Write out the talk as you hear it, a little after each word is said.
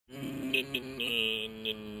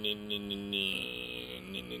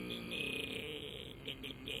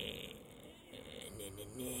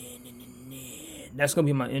That's gonna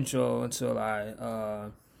be my intro until I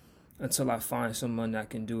find someone that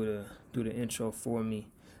can do the intro for me.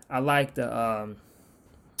 I like the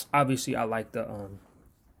obviously I like the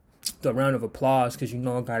round of applause because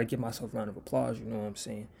I gotta give myself a round of applause. You know what I'm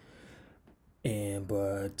saying? And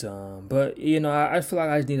but I feel like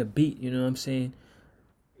I just need a beat. You know what I'm saying?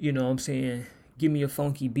 You know what I'm saying? Give me a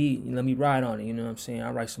funky beat and let me ride on it. You know what I'm saying? I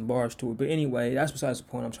write some bars to it. But anyway, that's besides the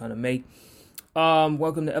point I'm trying to make.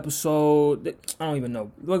 Welcome to episode, I don't even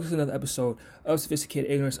know. Welcome to another episode of Sophisticated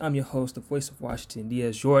Ignorance. I'm your host, the voice of Washington,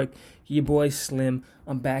 Diaz York. Your boy Slim.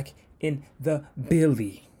 I'm back in the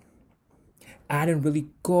Billy. I didn't really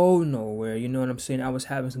go nowhere, you know what I'm saying? I was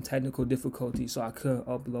having some technical difficulties, so I couldn't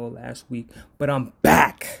upload last week. But I'm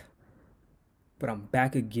back. I'm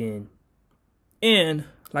back again. And,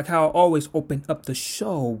 like how I always open up the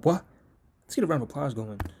show, let's get a round of applause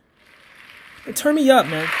going. Hey, turn me up,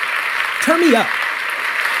 man. Turn me up.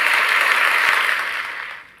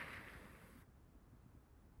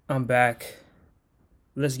 I'm back.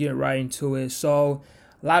 Let's get right into it. So,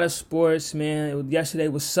 a lot of sports, man. Yesterday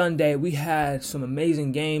was Sunday. We had some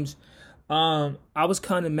amazing games. I was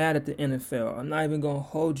kind of mad at the NFL. I'm not even going to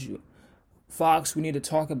hold you. Fox, we need to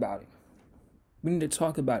talk about it. We need to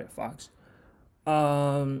talk about it, Fox.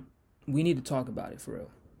 We need to talk about it for real.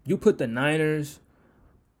 You put the Niners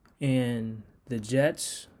and the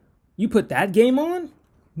Jets. You put that game on?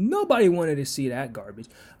 Nobody wanted to see that garbage.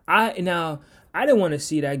 I didn't want to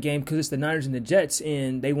see that game because it's the Niners and the Jets,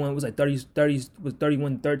 and they won. It was like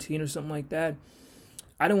 31-13 or something like that.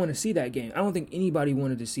 I didn't want to see that game. I don't think anybody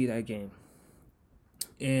wanted to see that game.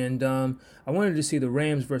 And I wanted to see the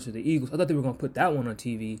Rams versus the Eagles. I thought they were going to put that one on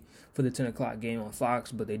TV for the 10 o'clock game on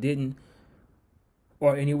Fox, but they didn't.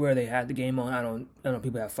 Or anywhere they had the game on. I don't know if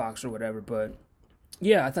people have Fox or whatever, but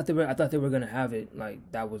yeah, I thought they were gonna have it, like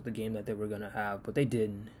that was the game that they were gonna have, but they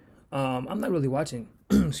didn't. I'm not really watching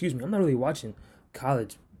I'm not really watching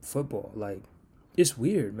college football. Like, it's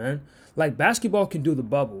weird, man. Like, basketball can do the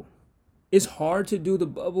bubble. It's hard to do the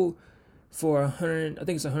bubble for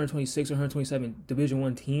 126 or 127 Division I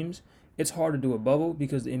teams. It's hard to do a bubble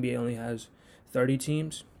because the NBA only has 30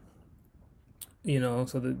 teams. You know,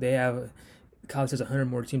 so that they have college has 100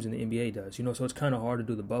 more teams than the NBA does. You know, so it's kind of hard to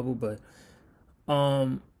do the bubble, but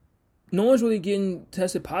no one's really getting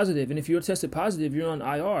tested positive. And if you're tested positive, you're on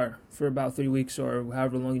IR for about 3 weeks or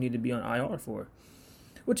however long you need to be on IR for,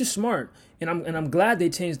 which is smart. And I'm glad they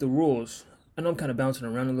changed the rules. I know I'm kind of bouncing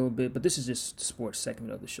around a little bit, but this is just the sports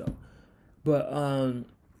segment of the show. But I'm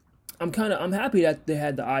happy that they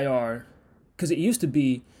had the IR because it used to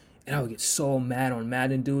be, and I would get so mad on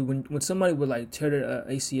Madden, dude, when somebody would like tear their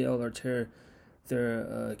ACL or tear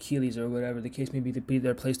their Achilles or whatever the case may be,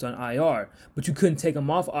 they're placed on IR, but you couldn't take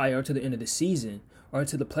them off IR to the end of the season or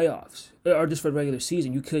to the playoffs or just for the regular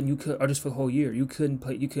season. You could or just for the whole year. You couldn't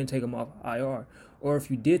take them off IR, or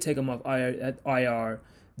if you did take them off IR,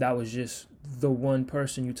 that was just the one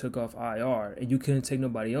person you took off IR, and you couldn't take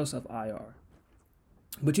nobody else off IR.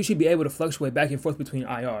 But you should be able to fluctuate back and forth between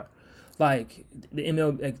IR, like the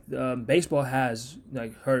MLB, baseball has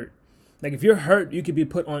like hurt. Like, if you're hurt, you could be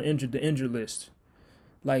put on the injured list.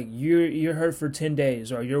 Like, you're hurt for 10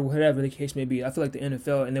 days or you're whatever the case may be. I feel like the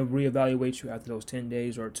NFL, and they'll reevaluate you after those 10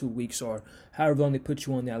 days or 2 weeks or however long they put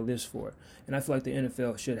you on that list for. And I feel like the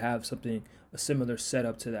NFL should have a similar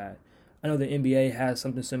setup to that. I know the NBA has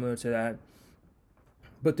something similar to that.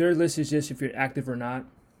 But their list is just if you're active or not.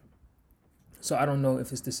 So I don't know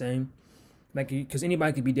if it's the same. Like, because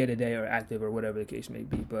anybody could be day-to-day or active or whatever the case may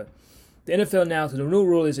be. But the NFL now, so the new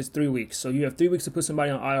rule is it's 3 weeks. So you have 3 weeks to put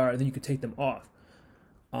somebody on IR, and then you can take them off.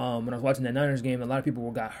 When I was watching that Niners game, a lot of people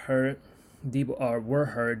got hurt. Were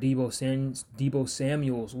hurt. Deebo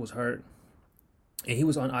Samuels was hurt, and he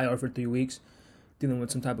was on IR for 3 weeks, dealing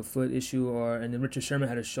with some type of foot issue, and then Richard Sherman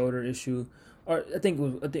had a shoulder issue, or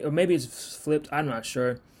or maybe it's flipped. I'm not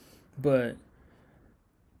sure, but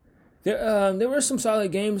there were some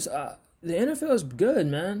solid games. The NFL is good,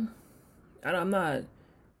 man. And I'm not.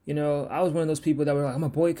 You know, I was one of those people that were like, I'm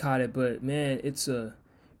going to boycott it, but, man,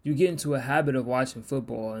 you get into a habit of watching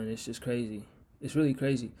football, and it's just crazy. It's really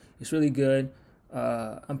crazy. It's really good.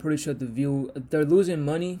 I'm pretty sure they're losing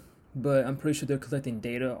money, but I'm pretty sure they're collecting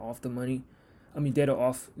data off the money. They're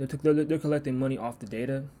collecting money off the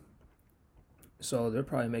data. So they're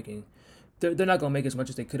probably they're not going to make as much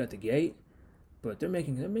as they could at the gate, but they're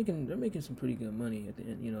making some pretty good money at the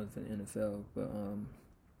end, you know, for the NFL. But,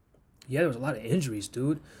 yeah, there was a lot of injuries,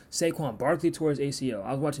 dude. Saquon Barkley tore his ACL.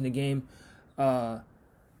 I was watching the game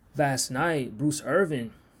last night. Bruce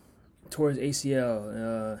Irvin tore his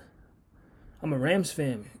ACL. I'm a Rams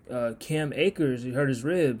fan. Cam Akers, he hurt his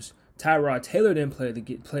ribs. Tyrod Taylor didn't play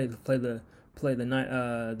the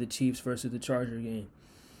Chiefs versus the Charger game.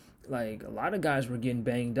 Like, a lot of guys were getting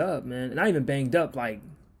banged up, man. And not even banged up, like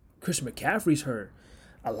Christian McCaffrey's hurt.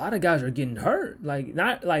 A lot of guys are getting hurt. Like,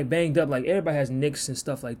 not like banged up, like everybody has nicks and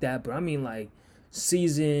stuff like that, but I mean like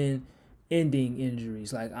season-ending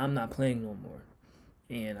injuries. Like, I'm not playing no more.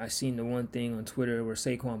 And I seen the one thing on Twitter where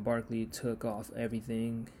Saquon Barkley took off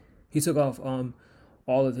everything. He took off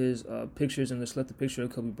all of his pictures and just left the picture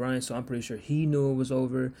of Kobe Bryant, so I'm pretty sure he knew it was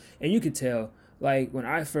over. And you could tell, like,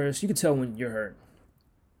 you could tell when you're hurt.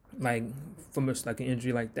 Like, from like an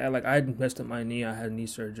injury like that. Like, I had messed up my knee. I had knee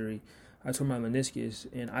surgery. I tore my meniscus,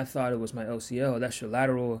 and I thought it was my LCL. That's your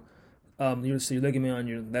lateral, your ligament on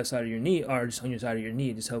your left side of your knee, or just on your side of your knee.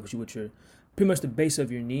 It just helps you with your, pretty much the base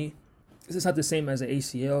of your knee. It's not the same as the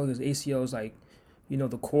ACL, because ACL is like, you know,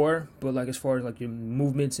 the core, but like as far as like your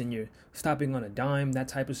movements and your stopping on a dime, that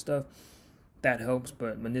type of stuff, that helps.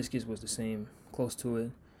 But meniscus was the same, close to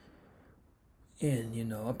it. And, you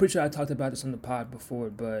know, I'm pretty sure I talked about this on the pod before,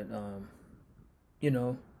 but, you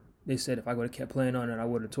know, they said if I would have kept playing on it, I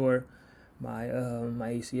would have tore my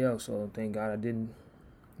ACL. So thank God I didn't.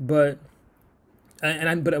 But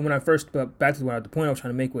when I first, back to the point I was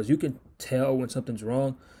trying to make was, you can tell when something's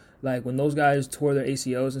wrong. Like, when those guys tore their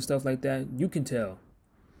ACLs and stuff like that, you can tell.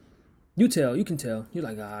 You can tell. You're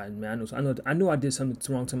like, man, I knew I did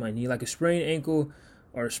something wrong to my knee. Like a sprained ankle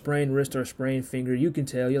or a sprained wrist or a sprained finger, you can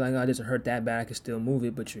tell. You're like, it doesn't hurt that bad. I can still move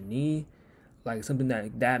it. But your knee, like something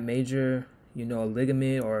that major, you know, a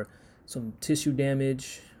ligament or some tissue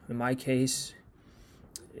damage, in my case,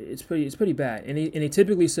 it's pretty bad. And they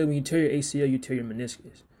typically say when you tear your ACL, you tear your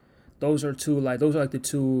meniscus. Those are the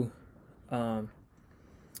two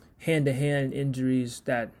hand-to-hand injuries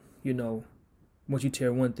that, you know, once you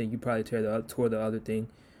tear one thing, you probably tore the other thing.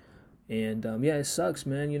 And, yeah, it sucks,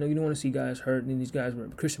 man. You know, you don't want to see guys hurt. And these guys were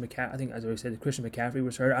Christian McCaffrey. I think, as I already said, Christian McCaffrey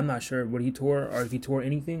was hurt. I'm not sure what he tore or if he tore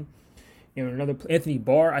anything. And another, Anthony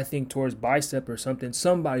Barr, I think, tore his bicep or something.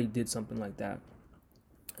 Somebody did something like that.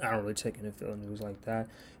 I don't really check NFL news like that.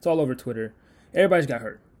 It's all over Twitter. Everybody's got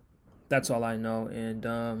hurt. That's all I know.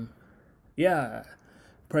 And, yeah,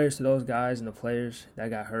 prayers to those guys and the players that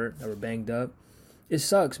got hurt, that were banged up. It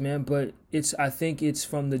sucks, man, but I think it's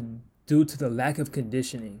due to the lack of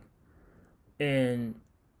conditioning and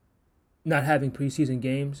not having preseason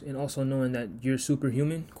games, and also knowing that you're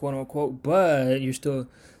superhuman, quote unquote, but you're still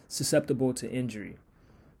susceptible to injury.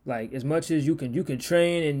 Like, as much as you can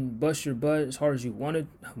train and bust your butt as hard as you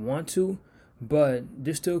want to, but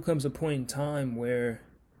there still comes a point in time where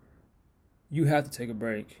you have to take a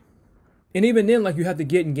break. And even then, like, you have to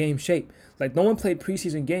get in game shape. Like, no one played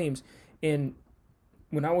preseason games, and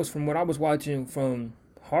from what I was watching from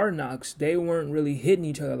Hard Knocks, they weren't really hitting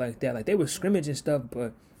each other like that. Like, they were scrimmaging and stuff,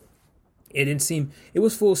 but it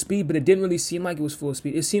was full speed, but it didn't really seem like it was full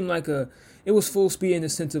speed. It seemed like it was full speed in the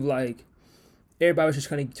sense of, like, everybody was just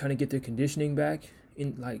kind of trying to get their conditioning back.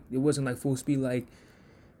 In, like, it wasn't like full speed, like,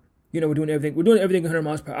 you know, we're doing everything 100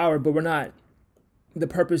 miles per hour, but we're not. The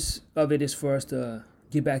purpose of it is for us to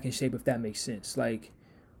get back in shape, if that makes sense. Like,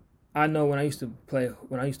 I know when I used to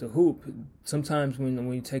hoop, sometimes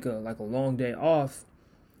when you take a long day off,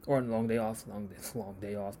 but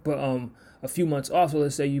a few months off. So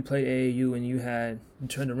let's say you played AAU and you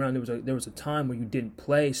turned around. There was a time where you didn't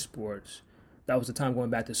play sports. That was the time going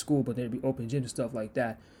back to school, but there'd be open gym and stuff like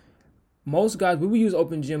that. Most guys, we would use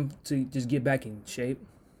open gym to just get back in shape.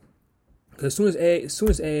 Because as soon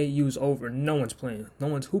as AAU is over, no one's playing, no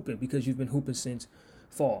one's hooping, because you've been hooping since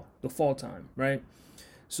the fall time, right?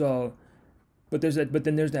 So, but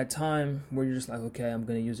then there's that time where you're just like, okay, I'm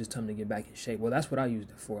gonna use this time to get back in shape. Well, that's what I used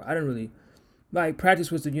it for. I didn't really, like,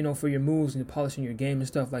 practice was for your moves and polishing your game and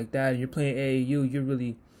stuff like that. And you're playing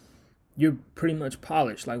AAU, you're pretty much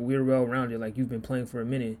polished. Like, we're well rounded. Like, you've been playing for a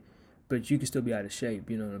minute, but you can still be out of shape.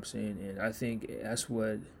 You know what I'm saying? And I think that's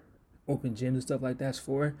what open gyms and stuff like that's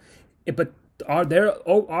for. But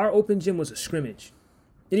our open gym was a scrimmage,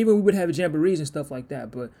 and even we would have jamborees and stuff like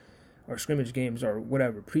that, or scrimmage games or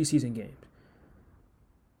whatever, preseason games,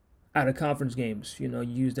 out of conference games. You know,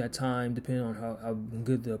 you use that time depending on how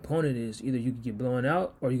good the opponent is. Either you could get blown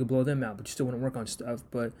out or you could blow them out, but you still want to work on stuff.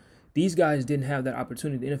 But these guys didn't have that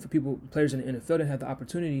opportunity. The NFL players in the NFL didn't have the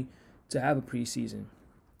opportunity to have a preseason,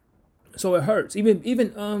 so it hurts.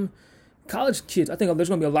 Even college kids, I think there's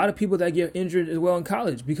going to be a lot of people that get injured as well in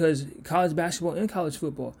college, because college basketball and college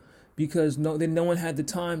football, because no one had the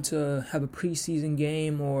time to have a preseason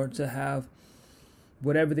game or to have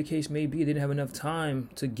whatever the case may be, they didn't have enough time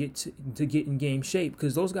to get in game shape,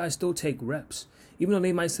 because those guys still take reps. Even though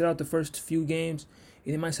they might sit out the first few games,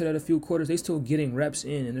 and they might sit out a few quarters, they still getting reps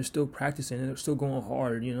in, and they're still practicing, and they're still going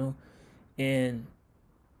hard, And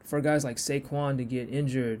for guys like Saquon to get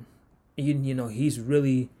injured, he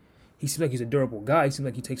seems like he's a durable guy. He seems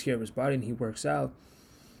like he takes care of his body and he works out.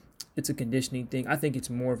 It's a conditioning thing. I think it's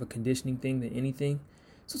more of a conditioning thing than anything.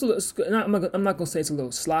 So I'm not going to say it's a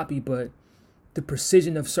little sloppy, but the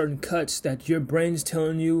precision of certain cuts that your brain's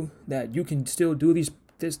telling you that you can still do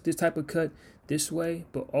this type of cut this way,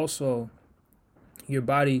 but also your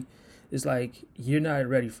body is like, you're not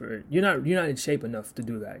ready for it. You're not in shape enough to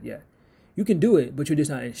do that yet. You can do it, but you're just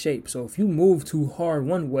not in shape. So if you move too hard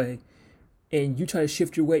one way and you try to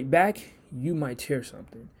shift your weight back, you might tear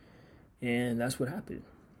something. And that's what happened.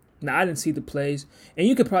 Now, I didn't see the plays, and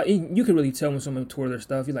you could really tell when someone tore their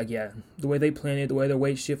stuff. You're like, yeah, the way they planted, the way their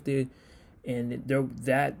weight shifted, and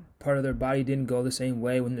that part of their body didn't go the same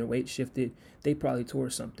way when their weight shifted, they probably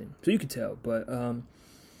tore something. So you could tell. But,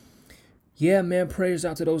 yeah, man, prayers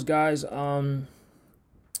out to those guys.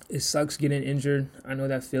 It sucks getting injured. I know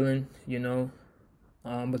that feeling,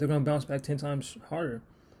 but they're going to bounce back 10 times harder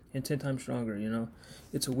and 10 times stronger,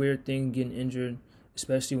 It's a weird thing getting injured,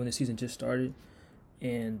 especially when the season just started.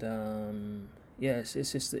 And, it's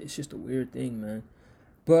just a weird thing, man.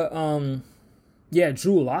 But, yeah,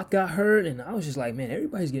 Drew Lock got hurt, and I was just like, man,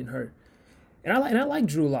 everybody's getting hurt. And I like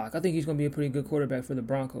Drew Lock. I think he's going to be a pretty good quarterback for the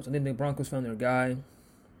Broncos. I think the Broncos found their guy.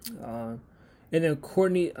 And then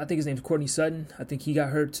Courtney, I think his name's Courtney Sutton. I think he got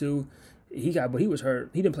hurt too. He was hurt.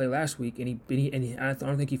 He didn't play last week, and I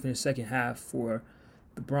don't think he finished second half for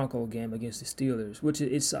the Bronco game against the Steelers, which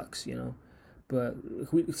it sucks, But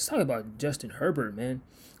let's talk about Justin Herbert, man.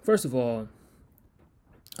 First of all,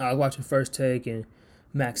 I was watching First Take, and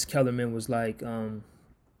Max Kellerman was like, there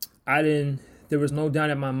was no doubt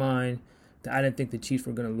in my mind that I didn't think the Chiefs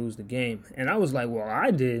were going to lose the game. And I was like, well,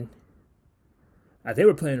 I did. They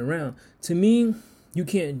were playing around. To me, you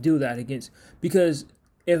can't do that because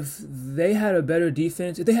if they had a better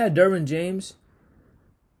defense, if they had Derwin James,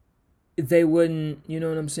 they wouldn't, you know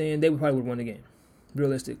what I'm saying? They probably would have won the game,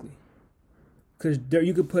 realistically. Because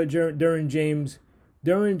you could put Derwin James.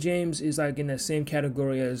 Derwin James is like in that same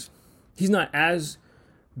category as, he's not as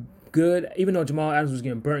good, even though Jamal Adams was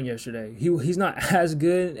getting burnt yesterday. He's not as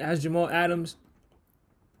good as Jamal Adams.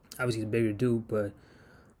 Obviously, he's a bigger dude, but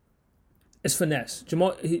it's finesse.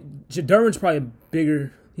 Derwin's probably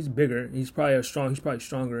bigger. He's bigger. He's probably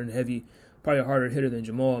stronger and heavy, probably a harder hitter than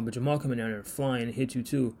Jamal. But Jamal coming down there and flying and hit you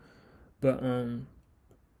too. But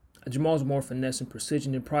Jamal's more finesse and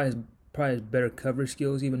precision, and probably has better coverage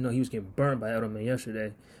skills. Even though he was getting burnt by Edelman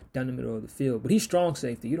yesterday down the middle of the field, but he's strong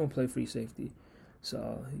safety. You don't play free safety,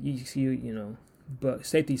 so But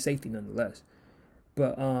safety nonetheless.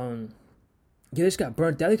 But yeah, they just got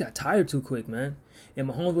burnt out. They got tired too quick, man. And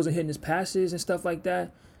Mahomes wasn't hitting his passes and stuff like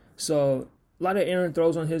that. So a lot of errant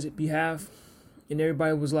throws on his behalf. And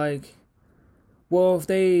everybody was like, well, if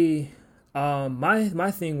they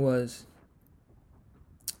my thing was,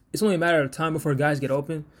 it's only a matter of time before guys get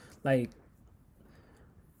open. Like,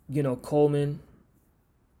 Coleman.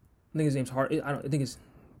 I think his name's I think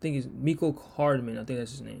it's Mecole Hardman. I think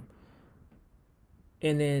that's his name.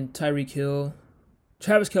 And then Tyreek Hill.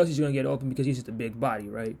 Travis Kelce's going to get open because he's just a big body,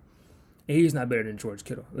 right? And he's not better than George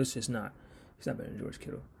Kittle. It's just not. He's not better than George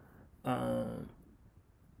Kittle.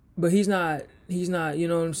 But he's not, you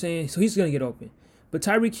know what I'm saying? So he's going to get open. But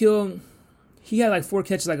Tyreek Hill, he had like 4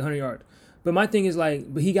 catches, like 100 yards. But my thing is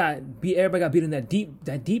like, but everybody got beat on that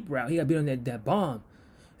deep route. He got beat on that bomb.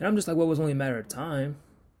 And I'm just like, well, it was only a matter of time.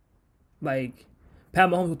 Like, Pat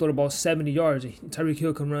Mahomes will throw the ball 70 yards. And Tyreek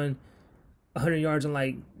Hill can run 100 yards in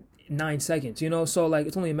like 9 seconds, So, like,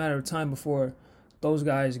 it's only a matter of time before those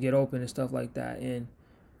guys get open and stuff like that. And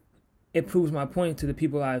it proves my point to the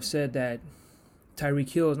people I've said that Tyreek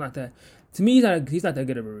Hill is not that. To me, he's not that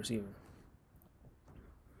good of a receiver.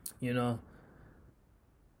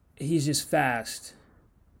 He's just fast.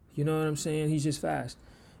 You know what I'm saying? He's just fast.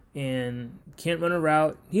 And can't run a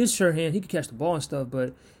route. He's sure hand. He can catch the ball and stuff,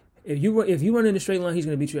 but if you run in a straight line, he's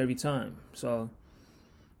going to beat you every time. So,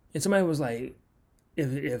 and somebody was like,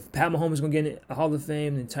 if Pat Mahomes is going to get a Hall of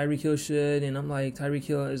Fame, then Tyreek Hill should. And I'm like, Tyreek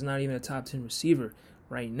Hill is not even a top 10 receiver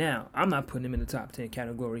right now. I'm not putting him in the top 10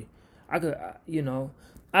 category. I have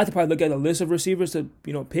to probably look at a list of receivers to,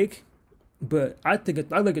 pick. But I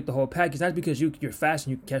look at the whole package. That's because you're fast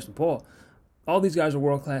and you can catch the ball. All these guys are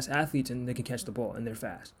world-class athletes and they can catch the ball and they're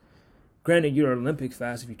fast. Granted, you're Olympic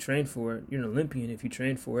fast if you train for it. You're an Olympian if you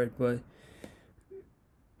train for it, but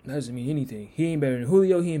that doesn't mean anything. He ain't better than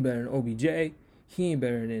Julio. He ain't better than OBJ. He ain't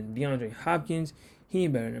better than DeAndre Hopkins. He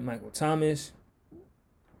ain't better than Michael Thomas.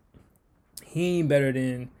 He ain't better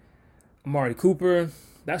than Amari Cooper.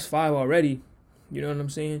 That's 5 already. You know what I'm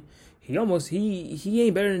saying? He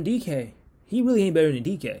ain't better than DK. He really ain't better than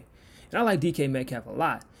DK. And I like DK Metcalf a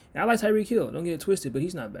lot. And I like Tyreek Hill. Don't get it twisted, but Tyreek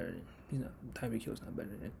Hill's not better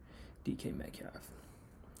than DK Metcalf.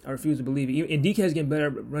 I refuse to believe it. And DK's getting better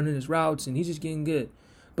at running his routes, and he's just getting good.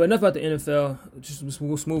 But enough about the NFL.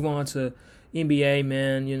 Let's move on to NBA,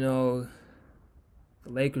 man. You know, the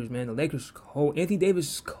Lakers, man. The Lakers are cold. Anthony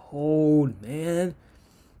Davis is cold, man.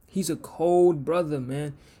 He's a cold brother,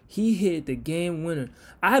 man. He hit the game winner.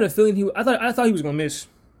 I had a feeling I thought he was gonna miss.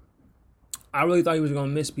 I really thought he was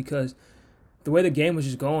gonna miss because the way the game was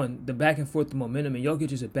just going, the back and forth, the momentum, and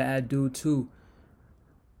Jokic is a bad dude too.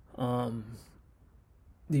 The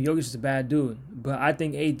Jokic is a bad dude, but I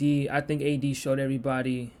think AD showed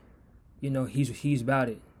everybody, you know, he's about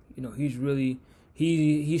it. You know, he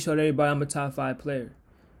showed everybody I'm a top 5 player.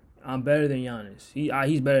 I'm better than Giannis.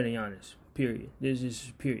 He's better than Giannis. Period. This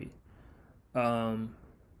is period.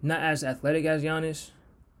 Not as athletic as Giannis,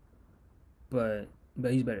 but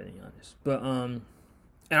he's better than Giannis. But and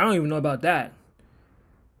I don't even know about that,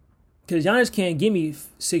 because Giannis can't give me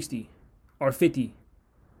 60 or 50.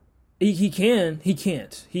 He can't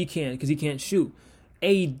because he can't shoot.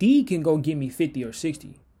 AD can go give me 50 or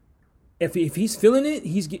 60. If he's feeling it,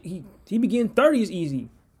 he be getting 30s easy.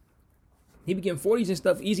 He be getting 40s and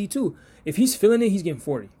stuff easy too. If he's feeling it, he's getting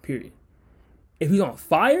 40. Period. If he's on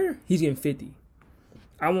fire, he's getting 50.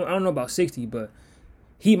 I don't know about 60, but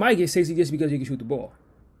he might get 60 just because he can shoot the ball.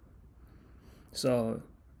 So,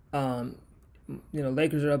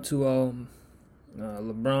 Lakers are up 2-0.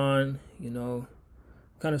 LeBron,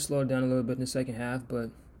 kind of slowed down a little bit in the second half,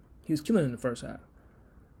 but he was killing in the first half.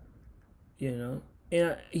 And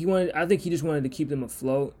I think he just wanted to keep them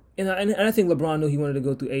afloat. And I think LeBron knew he wanted to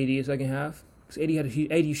go through AD in the second half, because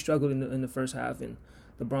AD struggled in the first half, and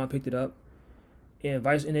LeBron picked it up. And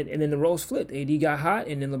then the roles flipped. AD got hot,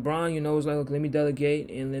 and then LeBron, was like, look, let me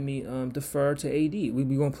delegate and let me defer to AD. We're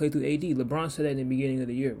going to play through AD. LeBron said that in the beginning of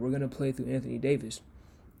the year. We're going to play through Anthony Davis.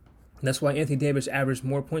 And that's why Anthony Davis averaged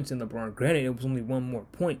more points than LeBron. Granted, it was only one more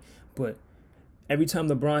point, but every time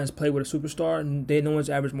LeBron has played with a superstar, no one's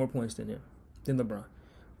averaged more points than LeBron.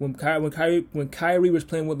 When Kyrie was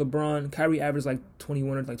playing with LeBron, Kyrie averaged like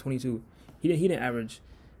 21 or like 22. He didn't average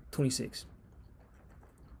 26.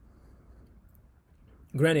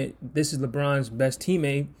 Granted, this is LeBron's best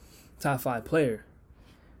teammate, top 5 player.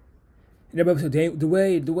 And everybody said,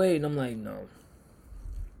 Dwayne, and I'm like, no.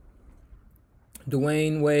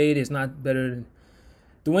 Dwayne Wade is not better than...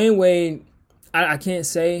 Dwayne Wade, I can't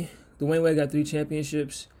say. Dwayne Wade got 3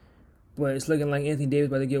 championships, but it's looking like Anthony Davis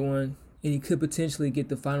about to get one, and he could potentially get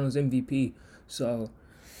the Finals MVP. So,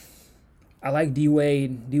 I like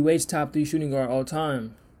D-Wade. D-Wade's top 3 shooting guard all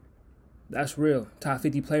time. That's real. Top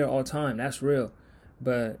 50 player all time. That's real.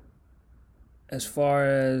 But as far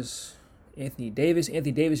as Anthony Davis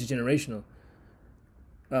is generational.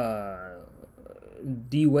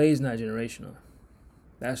 D-Wade's not generational.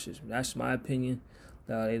 That's my opinion.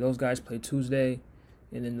 Those guys play Tuesday,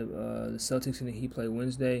 and then the Celtics and the Heat play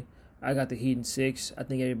Wednesday. I got the Heat in 6. I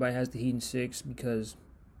think everybody has the Heat in 6 because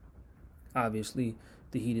obviously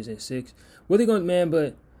the Heat is in 6. What they gonna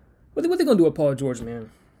do with Paul George, man?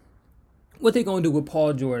 What they gonna do with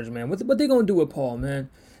Paul George, man? What they gonna do with Paul, man?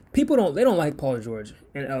 People don't like Paul George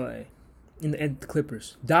in LA, and the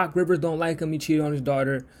Clippers. Doc Rivers don't like him. He cheated on his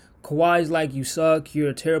daughter. Kawhi's like, you suck.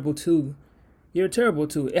 You're terrible too.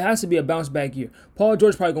 It has to be a bounce back year. Paul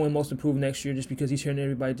George probably going most improved next year just because he's hearing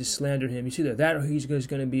everybody just slander him. It's either that or he's just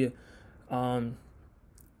gonna be I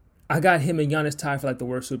got him and Giannis tied for like the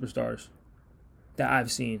worst superstars that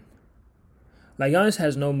I've seen. Like, Giannis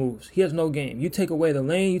has no moves. He has no game. You take away the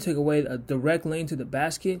lane, you take away a direct lane to the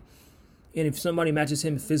basket, and if somebody matches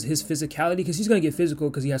him, his physicality, because he's going to get physical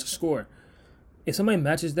because he has to score. If somebody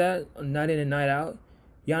matches that night in and night out,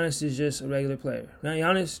 Giannis is just a regular player. Now,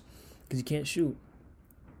 Giannis, because he can't shoot,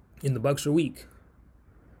 and the Bucks are weak.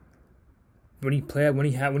 When he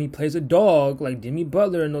plays a dog like Jimmy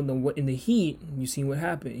Butler in the Heat, you seen what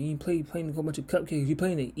happened. He playing a whole bunch of cupcakes. You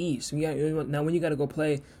play in the East. Now when you got to go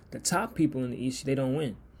play the top people in the East, they don't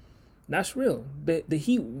win. That's real. The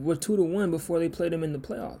Heat were 2-1 before they played them in the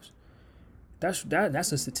playoffs. That's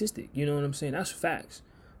a statistic. You know what I'm saying? That's facts.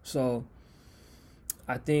 So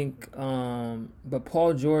I think, but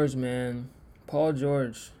Paul George, man,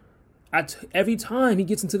 every time he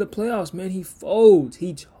gets into the playoffs, man, he folds.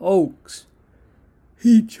 He chokes.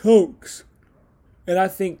 And I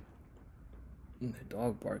think, the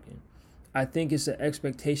dog barking. I think it's the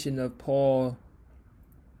expectation of Paul.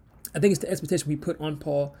 I think it's the expectation we put on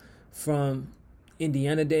Paul from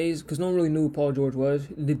Indiana days, because no one really knew who Paul George was.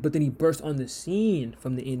 But then he burst on the scene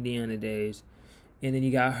from the Indiana days, and then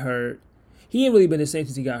he got hurt. He ain't really been the same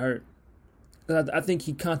since he got hurt. I think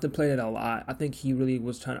he contemplated a lot. I think he really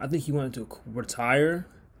was trying. I think he wanted to retire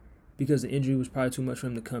because the injury was probably too much for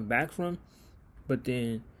him to come back from. But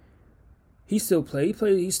then he still played.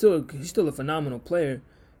 He's still a phenomenal player.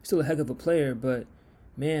 He's still a heck of a player. But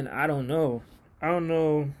man, I don't know. I don't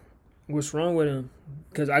know what's wrong with him.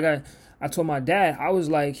 Because I told my dad, I was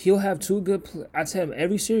like, he'll have two good. I tell him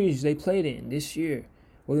every series they played in this year.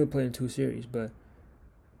 Well, they played in 2 series, but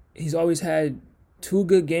he's always had 2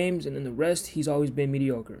 good games, and then the rest, he's always been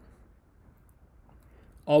mediocre.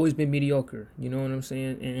 Always been mediocre. You know what I'm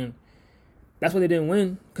saying? And that's why they didn't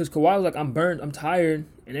win. Because Kawhi was like, I'm burnt, I'm tired,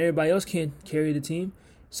 and everybody else can't carry the team.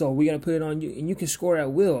 So we got to put it on you, and you can score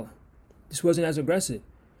at will. This wasn't as aggressive.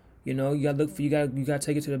 You know, you got to look for, you got to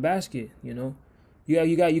take it to the basket, you know.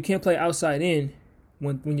 You can't play outside in.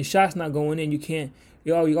 When your shot's not going in,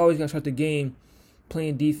 you always got to start the game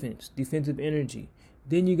playing defense, defensive energy.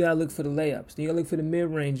 Then you got to look for the layups. Then you got to look for the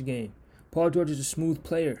mid-range game. Paul George is a smooth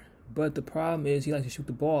player, but the problem is he likes to shoot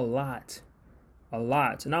the ball a lot. A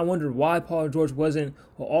lot. And I wondered why Paul George wasn't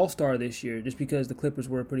an all-star this year, just because the Clippers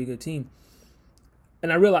were a pretty good team.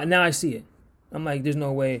 And I realize, now I see it. I'm like, there's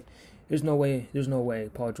no way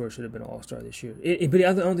Paul George should have been an all-star this year. But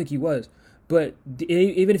I don't think he was. But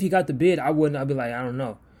even if he got the bid, I'd be like, I don't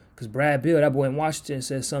know. Because Brad Beal, that boy in Washington,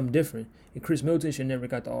 says something different. And Chris Middleton should never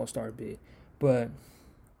got the all-star bid. But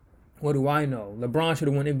what do I know? LeBron should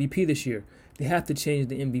have won MVP this year. They have to change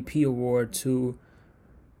the MVP award to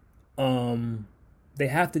they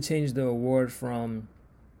have to change the award from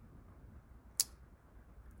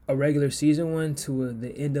a regular season one to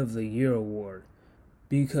the end of the year award.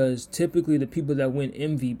 Because typically the people that win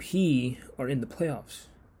MVP are in the playoffs.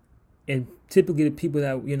 And typically the people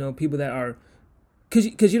that are,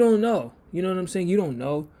 because you don't know. You know what I'm saying? You don't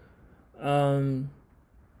know.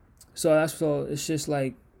 So it's just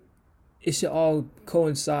like, it should all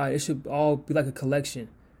coincide. It should all be like a collection,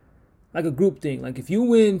 like a group thing. Like if you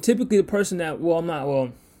win, typically the person that,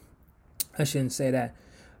 I shouldn't say that,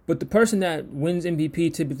 but the person that wins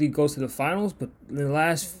MVP typically goes to the finals. But in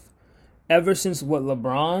the ever since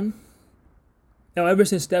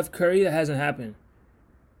Steph Curry, that hasn't happened.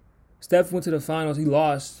 Steph went to the finals, he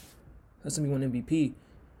lost. That's when he won MVP.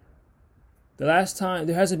 The last time,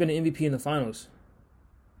 there hasn't been an MVP in the finals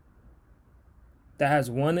that has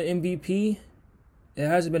won an MVP. There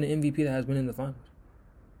hasn't been an MVP that has been in the finals.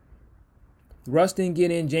 Russ didn't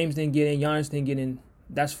get in, James didn't get in, Giannis didn't get in.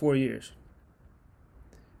 That's 4 years.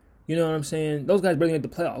 You know what I'm saying? Those guys barely made the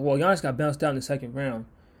playoffs. Well, Giannis got bounced out in the second round.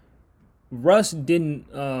 Russ didn't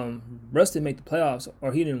make the playoffs,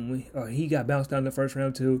 or he got bounced out in the first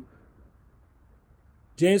round too.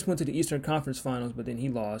 James went to the Eastern Conference Finals, but then he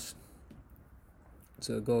lost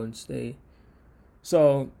to Golden State.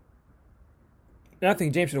 So, I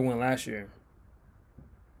think James should have won last year.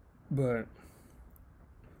 But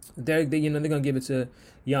they're gonna give it to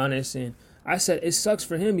Giannis, and I said it sucks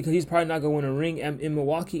for him because he's probably not gonna win a ring in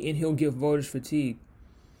Milwaukee, and he'll get voters fatigue.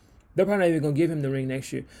 They're probably not even gonna give him the ring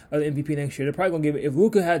next year, or the MVP next year. They're probably gonna give it, if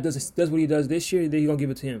Luka does what he does this year, then he's gonna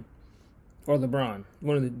give it to him or LeBron.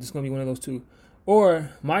 It's gonna be one of those two. Or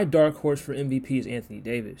my dark horse for MVP is Anthony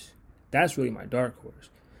Davis. That's really my dark horse.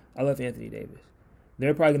 I love Anthony Davis.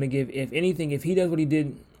 They're probably going to give, if anything, if he does what he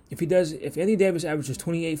did, if Anthony Davis averages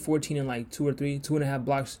 28, 14, and like 2.5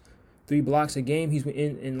 blocks, 3 blocks a game, he's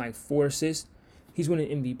in like 4 assists, he's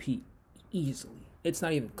winning MVP easily. It's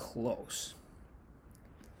not even close.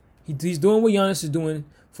 He's doing what Giannis is doing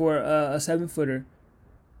for a 7-footer.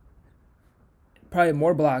 Probably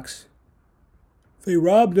more blocks. They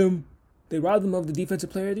robbed him of the Defensive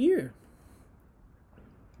Player of the Year.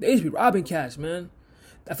 They used to be robbing cats, man.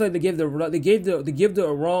 I feel like they give the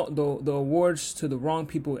awards to the wrong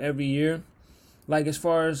people every year. Like as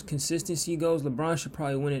far as consistency goes, LeBron should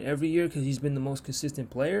probably win it every year because he's been the most consistent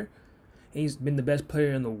player, and he's been the best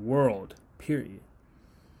player in the world. Period.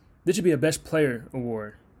 This should be a best player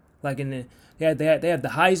award. Like they had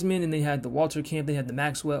the Heisman, and they had the Walter Camp, they had the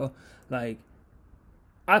Maxwell. Like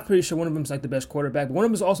I'm pretty sure one of them is like the best quarterback, but one of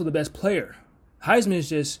them is also the best player. Heisman is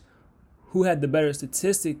just who had the better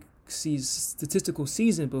statistical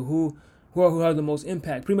season, but who had the most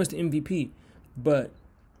impact. Pretty much the MVP.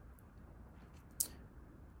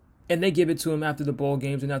 And they give it to him after the bowl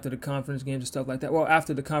games and after the conference games and stuff like that. Well,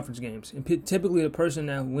 after the conference games. And typically the person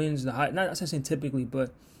that wins the Heisman, not saying typically,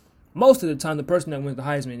 but most of the time the person that wins the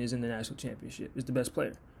Heisman is in the national championship, is the best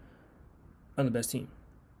player on the best team.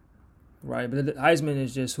 Right? But the Heisman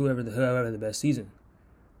is just whoever the best season.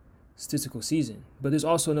 statistical season. But there's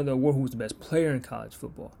also another award who's the best player in college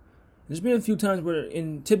football. There's been a few times where,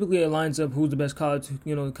 typically it lines up who's the best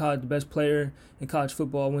the best player in college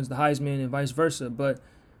football wins the Heisman and vice versa. But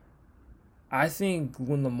I think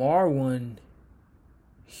when Lamar won,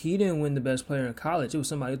 he didn't win the best player in college. It was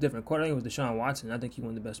somebody different. I think it was Deshaun Watson. I think he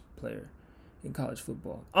won the best player in college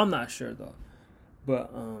football. I'm not sure though,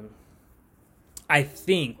 but I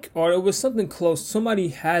think, or it was something close. Somebody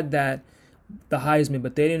had the Heisman,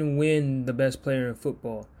 but they didn't win the best player in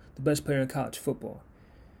football, the best player in college football.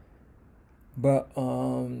 But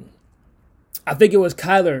I think it was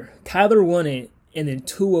Kyler. Kyler won it, and then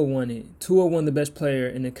Tua won it. Tua won the best player,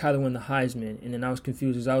 and then Kyler won the Heisman. And then I was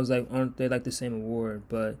confused because I was like, aren't they like the same award?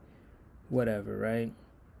 But whatever, right?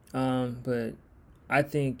 But I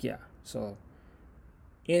think, yeah. So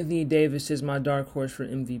Anthony Davis is my dark horse for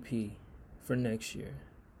MVP for next year.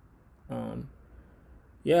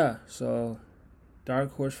 Yeah, so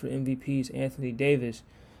dark horse for MVP is Anthony Davis.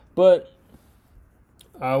 But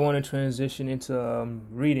I want to transition into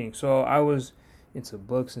reading. So I was into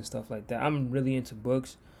books and stuff like that. I'm really into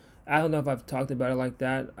books. I don't know if I've talked about it like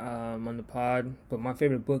that on the pod, but my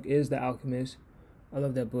favorite book is The Alchemist. I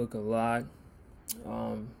love that book a lot.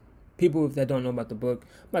 People that don't know about the book,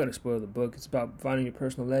 I'm not going to spoil the book. It's about finding your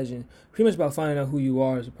personal legend. Pretty much about finding out who you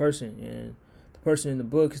are as a person. And the person in the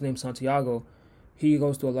book, his name's Santiago. He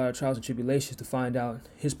goes through a lot of trials and tribulations to find out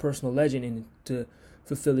his personal legend and to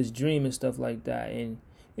fulfill his dream and stuff like that. And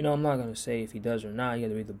I'm not going to say if he does or not. You got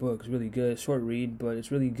to read the book. It's really good. Short read, but it's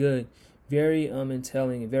really good. Very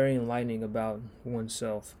telling and very enlightening about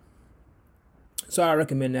oneself. So I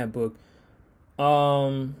recommend that book.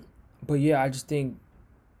 But yeah, I just think,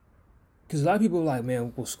 because a lot of people are like,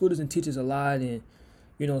 man, well, school doesn't teach us a lot. And,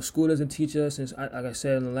 school doesn't teach us. And like I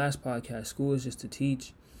said in the last podcast, school is just to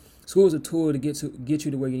teach. School is a tool to get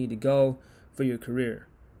you to where you need to go for your career.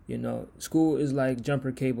 School is like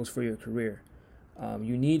jumper cables for your career.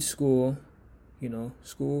 You need school,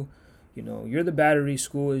 school, you're the battery.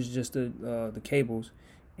 School is just the cables,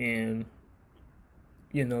 and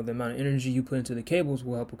the amount of energy you put into the cables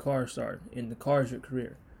will help a car start, and the car is your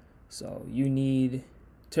career. So you need,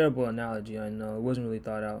 terrible analogy, I know, it wasn't really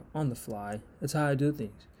thought out on the fly. That's how I do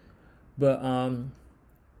things. But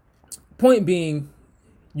point being,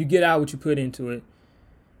 you get out what you put into it,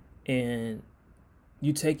 and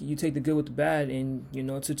you take the good with the bad, and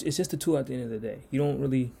it's just a tool at the end of the day. You don't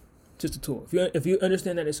really, just a tool. If you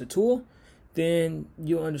understand that it's a tool, then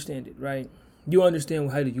you'll understand it, right? You'll understand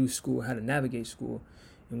how to use school, how to navigate school,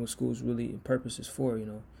 and what school's really purpose is for,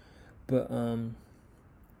 But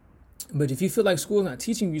if you feel like school is not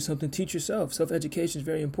teaching you something, teach yourself. Self-education is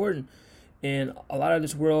very important, and a lot of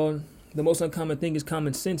this world, the most uncommon thing is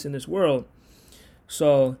common sense in this world.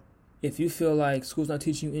 So if you feel like school's not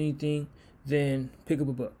teaching you anything, then pick up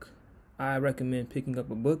a book. I recommend picking up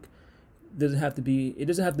a book. It doesn't have to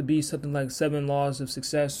be something like 7 Laws of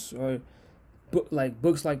Success or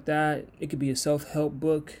books like that. It could be a self-help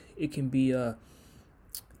book. It can be a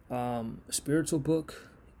spiritual book.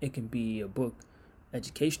 It can be a book,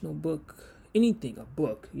 educational book, anything, a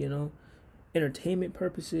book, entertainment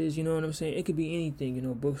purposes, you know what I'm saying? It could be anything,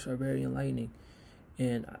 books are very enlightening.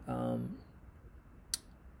 And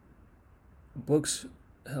books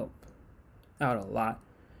help out a lot.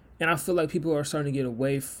 And I feel like people are starting to get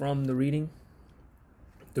away from the reading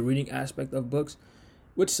aspect of books,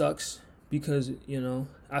 which sucks because,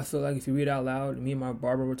 I feel like if you read out loud, me and my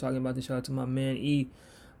barber were talking about this, shout out to my man E,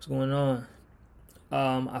 what's going on?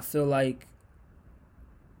 I feel like,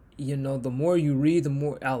 the more you read, the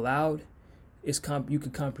more out loud you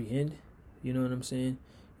can comprehend, you know what I'm saying?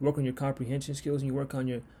 You work on your comprehension skills, and you work on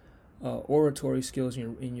your oratory skills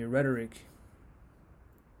in your rhetoric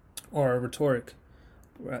or rhetoric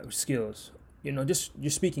skills, just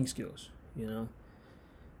your speaking skills,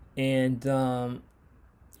 and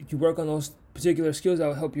if you work on those particular skills, that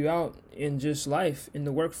will help you out in just life, in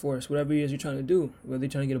the workforce, whatever it is you're trying to do, whether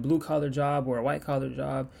you're trying to get a blue collar job or a white collar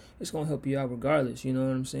job, it's going to help you out regardless, you know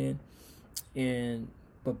what I'm saying?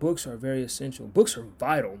 But books are very essential. Books are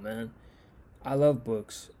vital, man. I love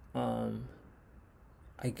books. I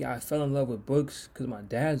fell in love with books because my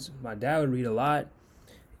dad would read a lot,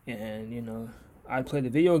 and I played the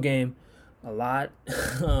video game a lot.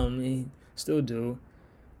 Still do.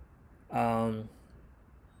 I'm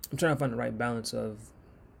trying to find the right balance of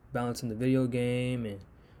balancing the video game and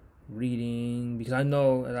reading, because I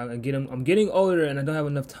know I'm getting older and I don't have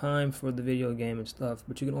enough time for the video game and stuff.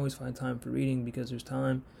 But you can always find time for reading, because there's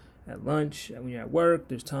time at lunch, when you're at work.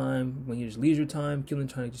 There's time when you just leisure time,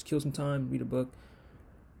 trying to kill some time, read a book.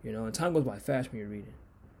 And time goes by fast when you're reading.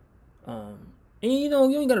 And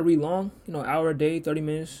you ain't gotta read long. Hour a day, 30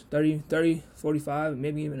 minutes, 45,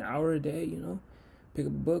 maybe even an hour a day. Pick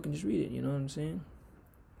up a book and just read it. You know what I'm saying?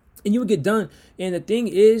 And you would get done. And the thing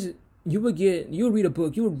is, you would read a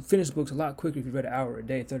book. You would finish books a lot quicker if you read an hour a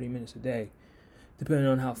day, 30 minutes a day, depending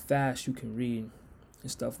on how fast you can read and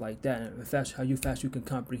stuff like that, and how fast you can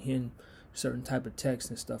comprehend certain type of text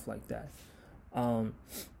and stuff like that. But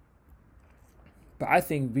I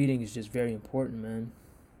think reading is just very important, man.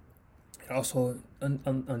 It also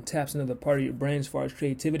untaps another part of your brain as far as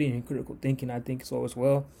creativity and critical thinking. I think so as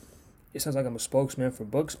well. It sounds like I'm a spokesman for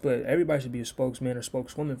books, but everybody should be a spokesman or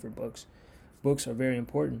spokeswoman for books. Books are very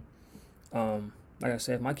important. Like I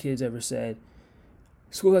said, if my kids ever said,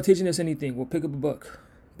 "School's not teaching us anything," well, pick up a book.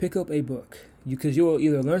 Pick up a book. Because you'll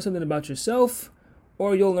either learn something about yourself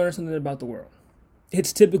or you'll learn something about the world.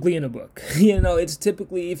 It's typically in a book. It's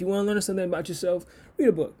typically, if you want to learn something about yourself, read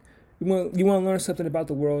a book. You want to learn something about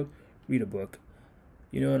the world, read a book.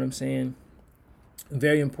 You know what I'm saying?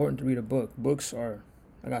 Very important to read a book. Books are,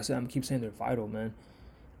 like I said, I'm keep saying they're vital, man.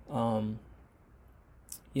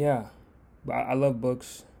 Yeah, but I love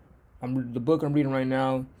books. The book I'm reading right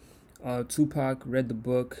now, Tupac read the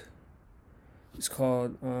book. It's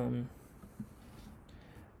called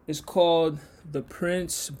The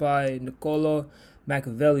Prince by Niccolo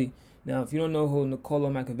Machiavelli. Now, if you don't know who Niccolo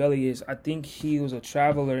Machiavelli is, I think he was a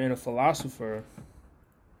traveler and a philosopher,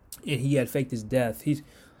 and he had faked his death.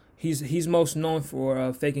 He's most known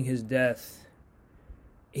for faking his death.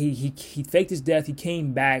 He faked his death. He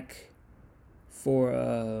came back for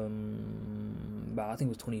about, I think it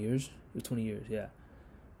was 20 years. It was 20 years, yeah.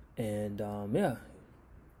 And yeah,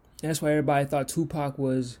 that's why everybody thought Tupac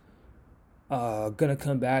was gonna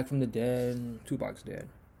come back from the dead. Tupac's dead.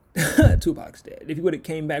 Tupac's dead. If he would have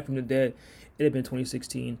came back from the dead, it'd have been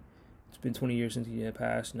 2016. It's been 20 years since he had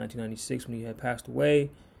passed. 1996, when he had passed away,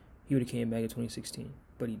 he would have came back in 2016,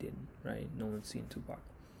 but he didn't. Right? No one's seen Tupac.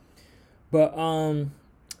 But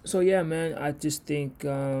so yeah, man. I just think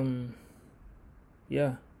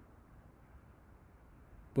yeah,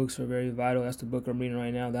 books are very vital. That's the book I'm reading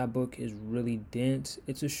right now. That book is really dense.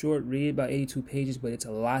 It's a short read, about 82 pages, but it's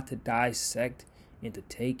a lot to dissect and to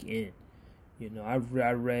take in. I was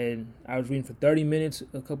reading for 30 minutes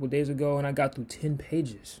a couple of days ago, and I got through 10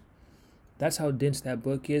 pages. That's how dense that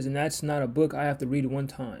book is, and that's not a book I have to read one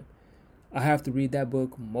time. I have to read that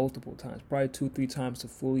book multiple times, probably 2-3 times, to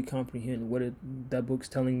fully comprehend what that book's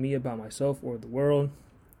telling me about myself or the world.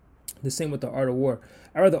 The same with The Art of War.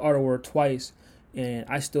 I read The Art of War twice, and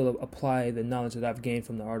I still apply the knowledge that I've gained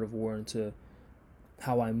from The Art of War into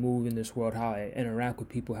how I move in this world, how I interact with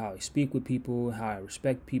people, how I speak with people, how I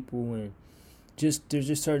respect people, and there's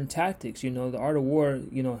just certain tactics. The Art of War,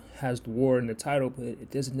 has the war in the title, but it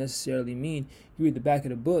doesn't necessarily mean, you read the back of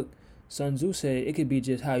the book, Sun Tzu said it could be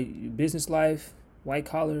just how business life, white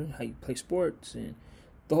collar, how you play sports, and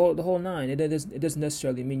the whole nine. It doesn't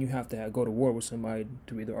necessarily mean you have to go to war with somebody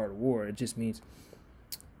to read The Art of War. It just means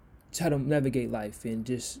just how to navigate life and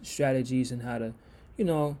just strategies and how to,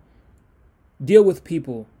 deal with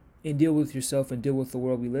people and deal with yourself and deal with the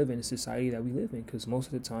world we live in, the society that we live in. Because most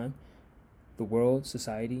of the time, the world,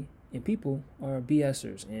 society, and people are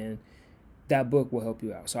BSers, and that book will help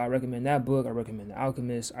you out. So I recommend that book. I recommend The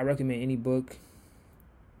Alchemist. I recommend any book,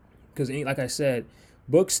 because like I said,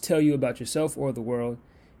 books tell you about yourself or the world,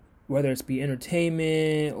 whether it's be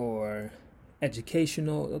entertainment or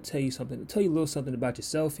educational. They'll tell you something. They'll tell you a little something about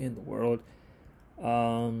yourself and the world.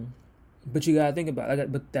 But you gotta think about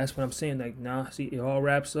it. But that's what I'm saying. Like, now, see, it all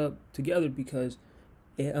wraps up together because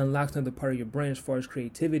it unlocks another part of your brain as far as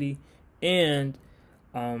creativity and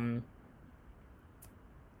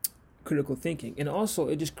critical thinking, and also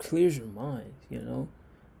it just clears your mind.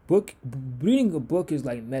 Reading a book is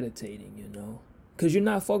like meditating. Because you're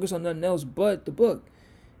not focused on nothing else but the book.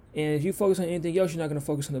 And if you focus on anything else, you're not going to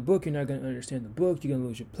focus on the book. You're not going to understand the book. You're going to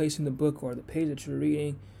lose your place in the book or the page that you're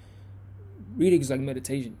reading. Reading is like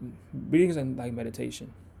meditation. Reading is like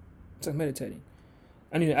meditation. It's like meditating.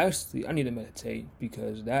 I need to meditate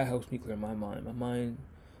because that helps me clear my mind.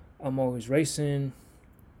 I'm always racing.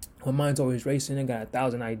 My mind's always racing. I got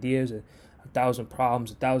 1,000 ideas, 1,000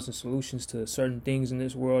 problems, 1,000 solutions to certain things in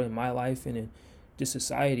this world, in my life, and in just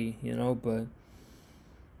society, but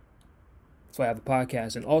that's why I have the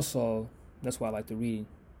podcast. And also, that's why I like to read,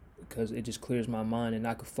 because it just clears my mind and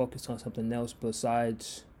I can focus on something else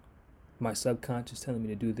besides my subconscious telling me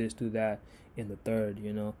to do this, do that, and the third,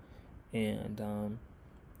 And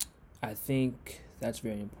I think that's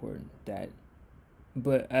very important.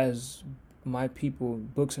 But as my people,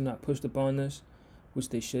 books are not pushed upon us, which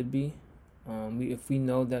they should be. If we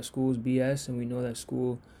know that school is BS and we know that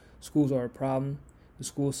schools are a problem, the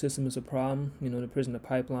school system is a problem. The prisoner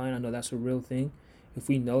pipeline. I know that's a real thing. If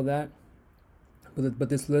we know that,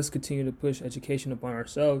 let's continue to push education upon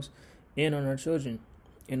ourselves and on our children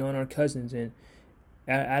and on our cousins and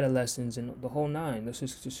adolescents and the whole nine. Let's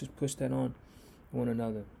just push that on one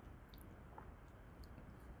another.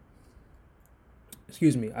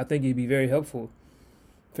 Excuse me. I think it'd be very helpful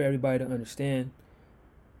for everybody to understand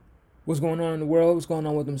what's going on in the world, what's going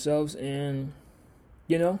on with themselves, and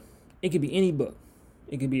it could be any book.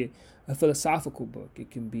 It could be a philosophical book.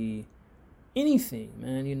 It can be anything,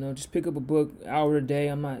 man. Just pick up a book, hour a day.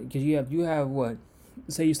 I'm not, because you have what?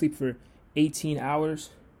 Say you sleep for 18 hours.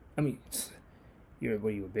 I mean, you're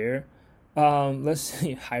a bear? Let's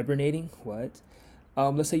say hibernating. What?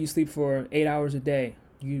 Let's say you sleep for 8 hours a day.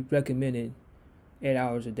 You recommended 8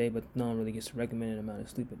 hours a day, but no one really gets a recommended amount of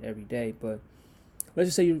sleep every day. But let's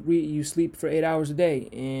just say you sleep for 8 hours a day,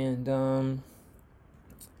 and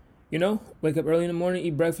wake up early in the morning,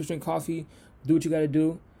 eat breakfast, drink coffee, do what you got to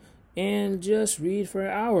do, and just read for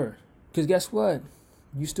an hour. Because guess what?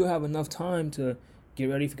 You still have enough time to get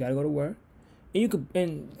ready if you got to go to work. And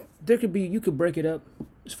you could break it up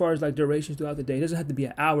as far as like durations throughout the day. It doesn't have to be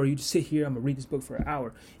an hour. You just sit here, I'm going to read this book for an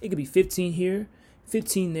hour. It could be 15 here,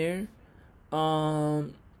 15 there.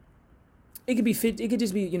 It could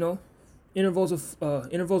just be, intervals of 4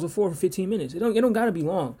 for 15 minutes. It don't gotta be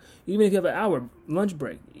long. Even if you have an hour lunch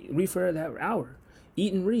break, read for that hour.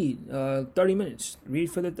 Eat and read 30 minutes.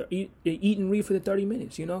 Eat and read for the 30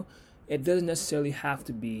 minutes. It doesn't necessarily have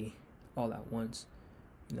to be all at once.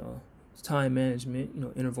 It's time management.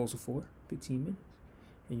 Intervals of 4, 15 minutes,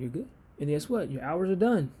 and you're good. And guess what? Your hours are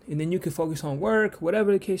done, and then you can focus on work,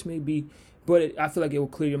 whatever the case may be. But I feel like it will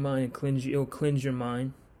clear your mind and cleanse you. It will cleanse your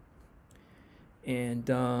mind. And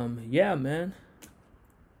yeah, man.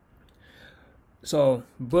 So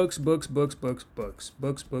books. Let's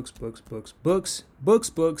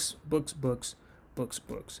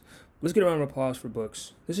get a round of applause for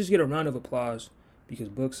books. Let's just get a round of applause because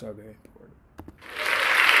books are very important.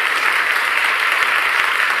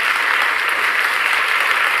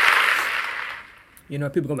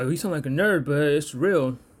 People go like, "You sound like a nerd," but it's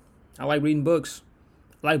real. I like reading books.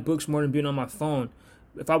 I like books more than being on my phone.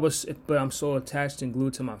 But I'm so attached and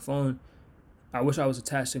glued to my phone. I wish I was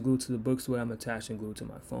attached and glued to the books the way I'm attached and glued to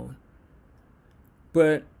my phone.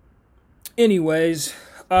 But anyways,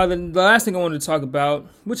 the last thing I wanted to talk about,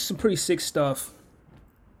 which is some pretty sick stuff.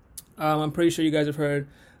 I'm pretty sure you guys have heard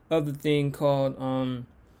of the thing called,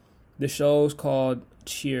 the show's called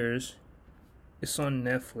Cheers. It's on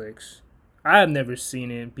Netflix. I have never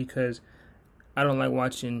seen it because I don't like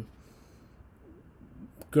watching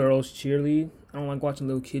girls cheerlead. I don't like watching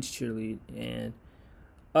little kids cheerlead, and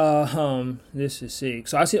this is sick.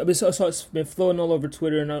 So it's been floating all over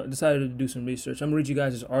Twitter, and I decided to do some research. I'm gonna read you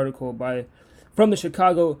guys this article from the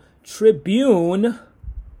Chicago Tribune.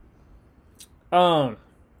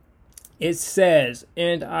 It says,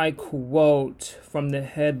 and I quote from the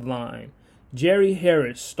headline: Jerry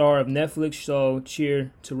Harris, star of Netflix show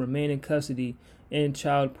Cheer, to remain in custody in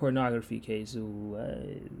child pornography case.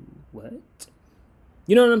 What?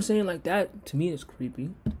 You know what I'm saying? Like, that, to me, is creepy.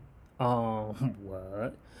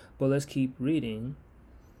 What? But let's keep reading.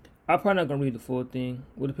 I'm probably not going to read the full thing.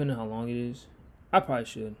 Will depend on how long it is. I probably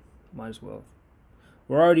should. Might as well.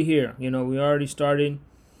 We're already here. We already started.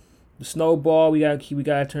 The snowball, we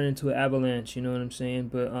gotta turn into an avalanche. You know what I'm saying?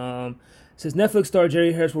 But, it says Netflix star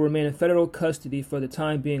Jerry Harris will remain in federal custody for the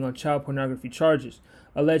time being on child pornography charges,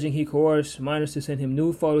 alleging he coerced minors to send him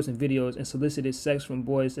nude photos and videos and solicited sex from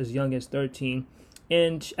boys as young as 13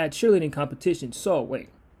 and at cheerleading competitions. So, wait.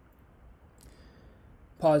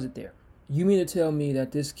 Pause it there. You mean to tell me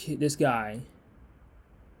that this guy,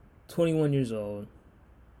 21 years old,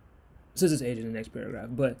 says his age in the next paragraph,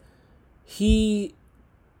 but he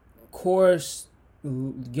coerced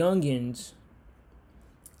youngins,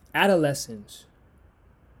 adolescents,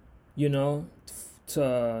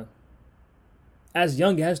 to as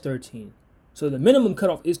young as 13. So the minimum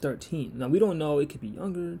cutoff is 13. Now, we don't know. It could be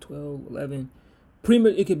younger, 12, 11.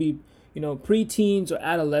 It could be, preteens or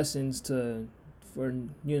adolescents for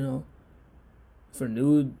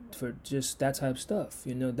nude, for just that type of stuff.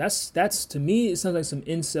 That's to me, it sounds like some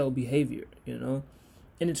incel behavior, and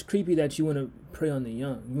it's creepy that you want to prey on the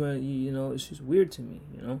young. It's just weird to me,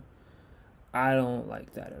 I don't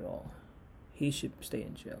like that at all. He should stay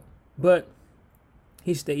in jail. But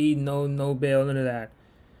he stayed, no bail, none of that.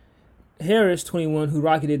 Harris, 21, who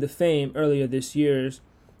rocketed the fame earlier this year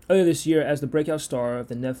as the breakout star of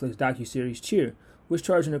the Netflix docuseries Cheer, was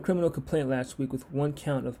charged in a criminal complaint last week with one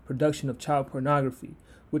count of production of child pornography,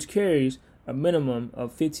 which carries a minimum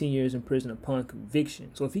of 15 years in prison upon conviction.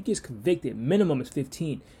 So if he gets convicted, minimum is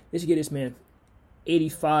 15. They should get this man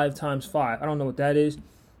 85 times 5. I don't know what that is.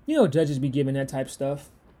 You know, judges be giving that type of stuff.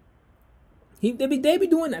 They be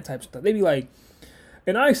doing that type of stuff. They be like,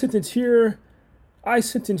 and I sentence you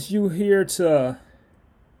here to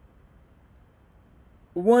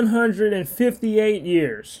 158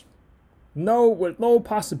 years. With no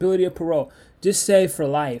possibility of parole. Just say for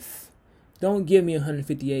life. Don't give me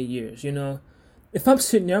 158 years, you know. If I'm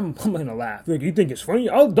sitting there, I'm going to laugh. Like, you think it's funny?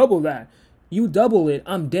 I'll double that. You double it,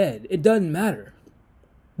 I'm dead. It doesn't matter.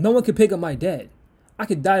 No one can pick up my dead. I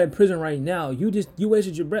could die in prison right now. You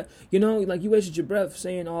wasted your breath. You know, like, you wasted your breath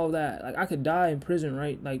saying all that. Like, I could die in prison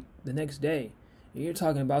like the next day. And you're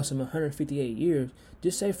talking about some 158 years.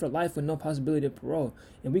 Just say for life with no possibility of parole.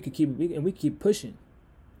 And we keep pushing.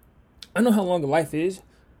 I know how long a life is.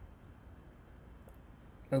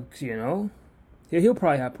 You know, he'll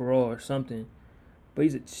probably have parole or something,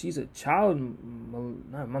 but she's a child,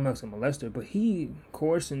 not my molester, but he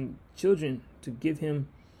coercing children to give him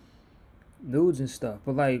nudes and stuff.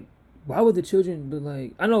 But like, why would the children be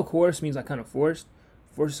like? I know coerce means like kind of force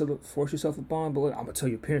yourself upon, but like, I'm gonna tell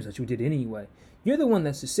your parents that you did anyway. You're the one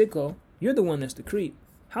that's the sicko. You're the one that's the creep.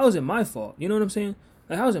 How is it my fault? You know what I'm saying?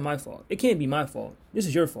 Like, how is it my fault? It can't be my fault. This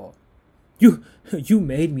is your fault. You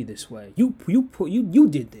made me this way. You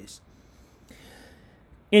did this.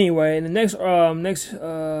 Anyway, the next where am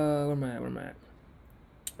I at?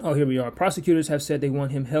 Oh, here we are. Prosecutors have said they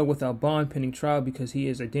want him held without bond pending trial because he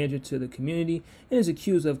is a danger to the community and is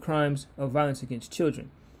accused of crimes of violence against children.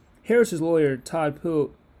 Harris's lawyer Todd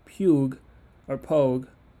Pogue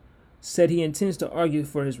said he intends to argue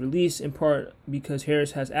for his release in part because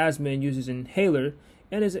Harris has asthma and uses an inhaler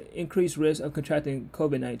and is at increased risk of contracting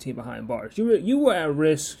COVID-19 behind bars. You were at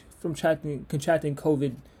risk from contracting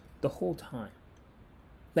COVID the whole time.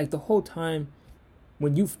 Like the whole time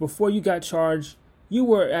before you got charged, you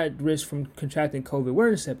were at risk from contracting COVID. We're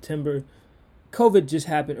in September. COVID just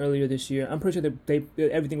happened earlier this year. I'm pretty sure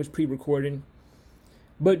that everything was pre-recorded.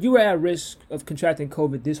 But you were at risk of contracting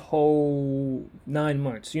COVID this whole 9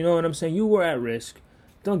 months. You know what I'm saying? You were at risk.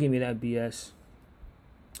 Don't give me that BS.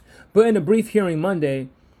 But in a brief hearing Monday,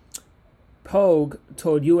 Pogue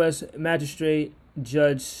told U.S. Magistrate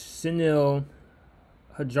Judge Sunil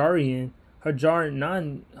Harjani,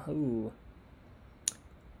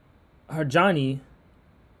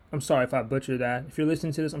 I'm sorry if I butchered that. If you're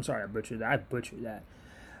listening to this, I'm sorry I butchered that.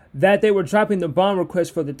 That they were dropping the bond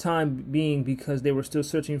request for the time being because they were still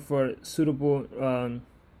searching for suitable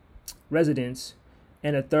residents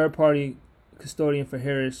and a third-party custodian for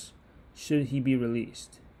Harris should he be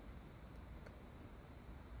released.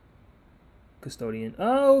 Custodian.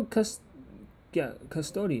 Oh,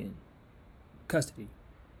 custodian. Custody.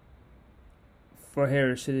 For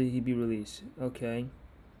Harris should he be released. Okay.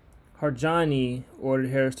 Harjani ordered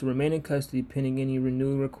Harris to remain in custody pending any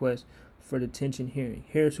renewed request for detention hearing.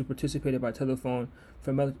 Harris, who participated by telephone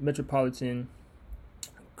from Metropolitan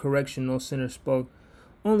Correctional Center, spoke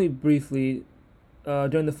only briefly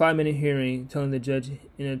during the 5-minute hearing, telling the judge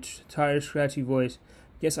in a tired, scratchy voice,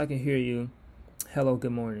 "Yes, I can hear you. Hello,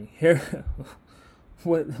 good morning."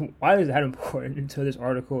 Why is that important into this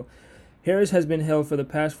article? Harris has been held for the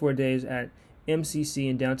past 4 days at MCC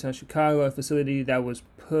in downtown Chicago, a facility that was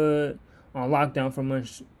put on lockdown for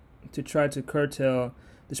months to try to curtail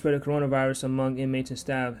the spread of coronavirus among inmates and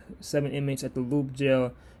staff. 7 inmates at the Loop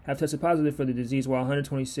Jail have tested positive for the disease, while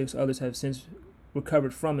 126 others have since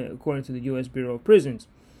recovered from it, according to the U.S. Bureau of Prisons.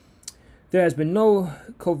 There has been no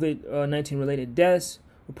COVID-19 related deaths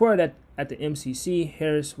reported at the MCC.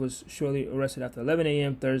 Harris was shortly arrested after 11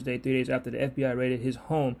 a.m. Thursday, 3 days after the FBI raided his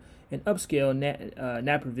home in upscale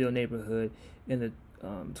Naperville neighborhood in the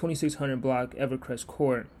 2600 block Evercrest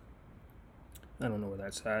Court. I don't know where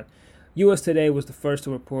that's at. U.S. Today was the first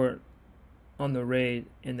to report on the raid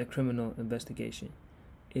and the criminal investigation.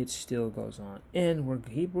 It still goes on. And we're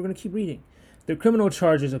going to keep reading. The criminal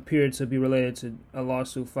charges appeared to be related to a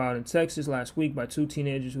lawsuit filed in Texas last week by 2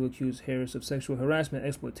 teenagers who accused Harris of sexual harassment,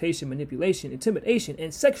 exploitation, manipulation, intimidation,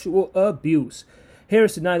 and sexual abuse.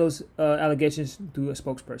 Harris denied those allegations through a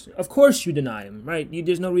spokesperson. Of course you deny them, right?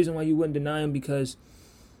 There's no reason why you wouldn't deny them because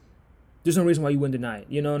there's no reason why you wouldn't deny it.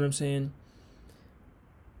 You know what I'm saying?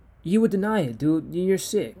 You would deny it, dude. You're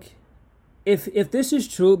sick. If this is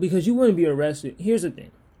true, because you wouldn't be arrested, here's the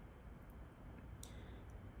thing.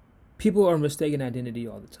 People are mistaken identity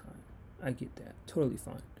all the time. I get that. Totally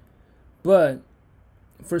fine. But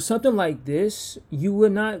for something like this, you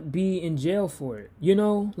would not be in jail for it. You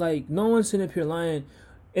know, like, no one's sitting up here lying.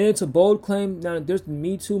 And it's a bold claim. Now, there's the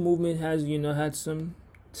Me Too movement has, had some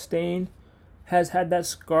has had that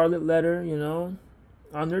scarlet letter, you know,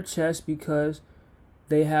 on their chest because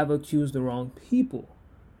they have accused the wrong people.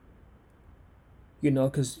 You know,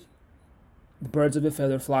 because birds of a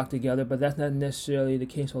feather flock together, but that's not necessarily the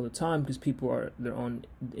case all the time because people are their own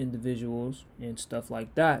individuals and stuff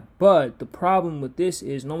like that. But the problem with this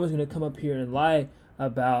is no one's going to come up here and lie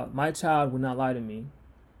about my child would not lie to me,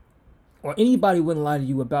 or anybody wouldn't lie to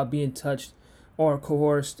you about being touched or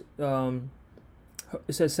coerced.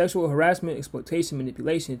 It says sexual harassment, exploitation,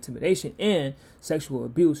 manipulation, intimidation, and sexual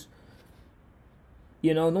abuse.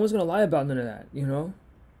 You know, no one's going to lie about none of that, you know.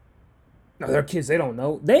 No, they're kids. They don't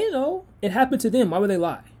know. They know. It happened to them. Why would they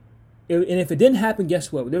lie? And if it didn't happen,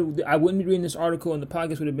 guess what? I wouldn't be reading this article and the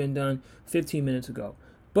podcast would have been done 15 minutes ago.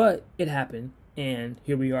 But it happened, and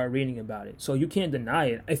here we are reading about it. So you can't deny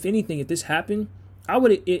it. If anything, if this happened, I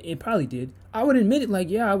would. It probably did. I would admit it. Like,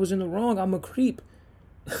 yeah, I was in the wrong. I'm a creep.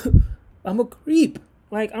 I'm a creep.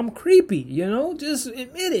 Like, I'm creepy. You know, just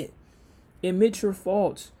admit it. Admit your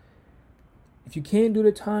faults. If you can't do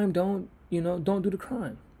the time, don't do the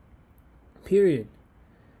crime. Period.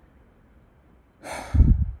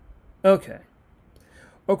 Okay.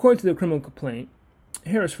 According to the criminal complaint,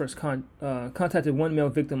 Harris first contacted one male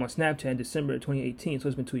victim on Snapchat in December 2018, so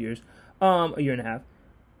it's been 2 years, a year and a half,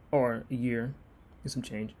 or a year and some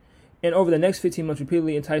change. And over the next 15 months,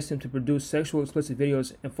 repeatedly enticed him to produce sexual explicit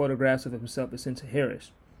videos and photographs of himself and sent to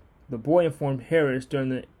Harris. The boy informed Harris during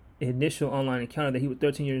the initial online encounter that he was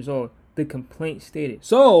 13 years old. The complaint stated.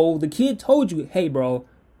 So the kid told you, hey, bro,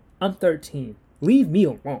 I'm 13. Leave me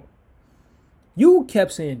alone. You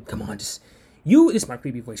kept saying, come on, it's my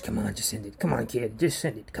creepy voice. Come on, just send it. Come on, kid. Just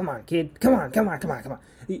send it. Come on, kid. Come on.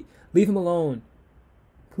 Leave him alone.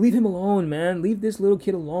 Leave him alone, man. Leave this little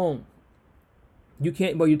kid alone. You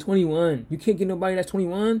can't, bro, you're 21. You can't get nobody that's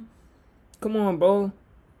 21? Come on, bro.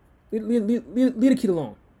 Leave the kid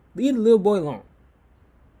alone. Leave the little boy alone.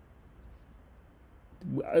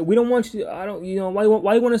 We don't want you, why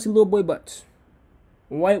you want to see little boy butts?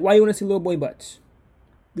 Why you want to see little boy butts?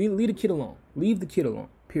 Leave the kid alone. Leave the kid alone.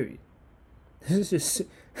 Period.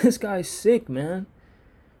 This guy's sick, man.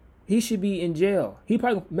 He should be in jail. He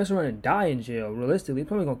probably gonna mess around and die in jail. Realistically, he's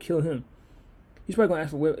probably gonna kill him. He's probably gonna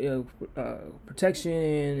ask for protection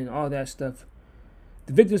and all that stuff.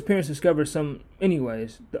 The victim's parents discovered some.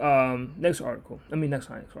 Anyways, next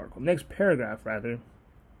paragraph rather.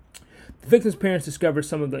 The victim's parents discovered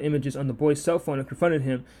some of the images on the boy's cell phone and confronted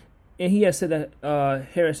him. And he has said that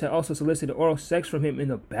Harris had also solicited oral sex from him in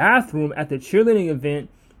the bathroom at the cheerleading event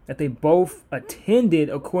that they both attended,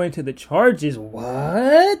 according to the charges.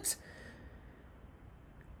 What?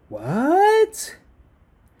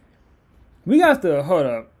 We have to hold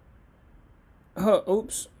up.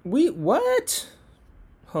 What?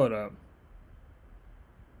 Hold up.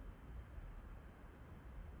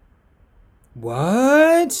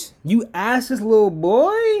 What? You asked this little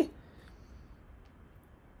boy?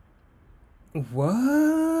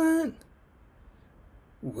 What?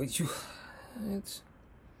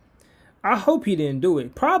 I hope he didn't do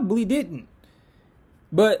it. Probably didn't.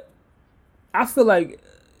 But I feel like,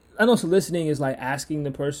 I know soliciting is like asking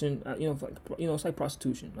the person, it's like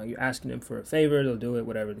prostitution. Like you're asking them for a favor, they'll do it,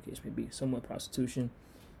 whatever the case may be. Somewhat prostitution.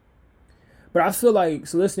 But I feel like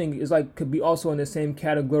soliciting is like, could be also in the same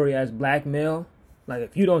category as blackmail. Like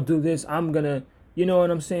if you don't do this, I'm gonna, you know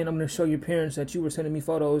what I'm saying? I'm gonna show your parents that you were sending me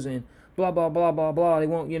photos and blah, blah, blah, blah, blah. They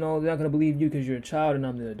won't, they're not going to believe you because you're a child and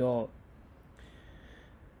I'm the adult.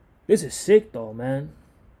 This is sick, though, man.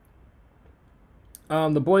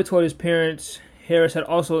 The boy told his parents Harris had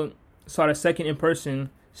also sought a second in-person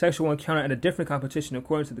sexual encounter at a different competition,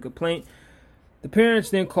 according to the complaint. The parents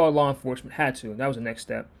then called law enforcement. Had to. That was the next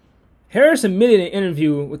step. Harris admitted in an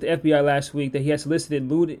interview with the FBI last week that he had solicited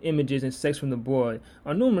lewd images and sex from the boy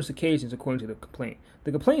on numerous occasions, according to the complaint.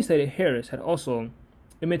 The complaint stated Harris had also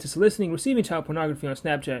admitted to soliciting, receiving child pornography on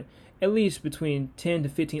Snapchat, at least between 10 to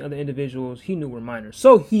 15 other individuals he knew were minors.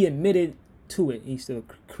 So he admitted to it. He's still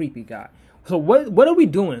a creepy guy. So what are we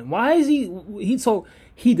doing? Why is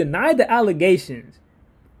he denied the allegations,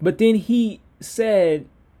 but then he said,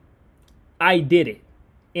 I did it.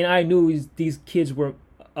 And I knew these kids were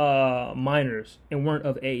minors and weren't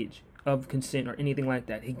of age, of consent or anything like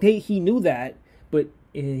that. He knew that, but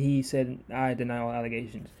he said, I deny all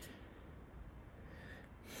allegations.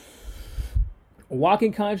 A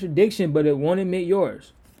walking contradiction, but it won't admit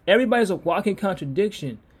yours. Everybody's a walking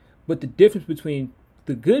contradiction, but the difference between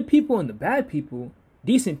the good people and the bad people,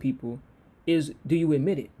 decent people, is do you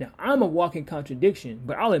admit it? Now, I'm a walking contradiction,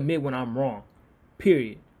 but I'll admit when I'm wrong,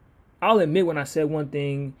 period. I'll admit when I said one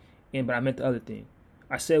thing, but I meant the other thing.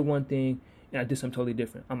 I said one thing, and I did something totally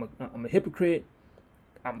different. I'm a hypocrite.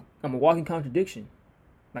 I'm a walking contradiction,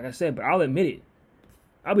 like I said. But I'll admit it.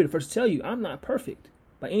 I'll be the first to tell you I'm not perfect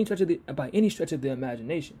by any stretch of the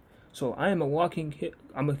imagination. So I am a walking.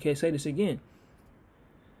 I'm gonna say this again.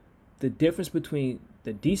 The difference between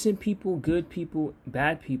the decent people, good people,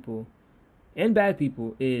 bad people, and bad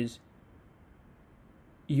people is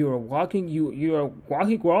you're walking. You're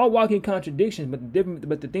walking. We're all walking contradictions, but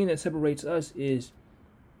the thing that separates us is,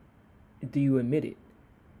 do you admit it?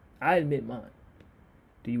 I admit mine.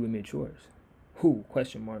 Do you admit yours? Who?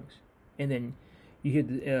 Question marks. And then you hear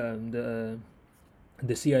the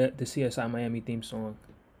CSI Miami theme song.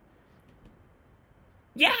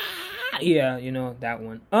 Yeah, you know that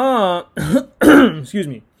one. Excuse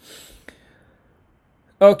me.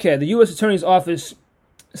 Okay, the U.S. Attorney's Office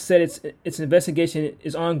said its investigation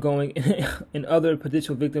is ongoing, and other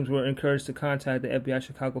potential victims were encouraged to contact the FBI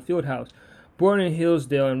Chicago Fieldhouse. Born in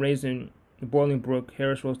Hillsdale and raised in Bolingbrook,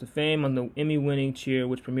 Harris rose to fame on the Emmy-winning Cheer,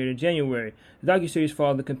 which premiered in January. The docuseries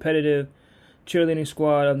followed the competitive cheerleading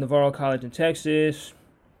squad of Navarro College in Texas.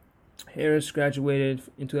 Harris graduated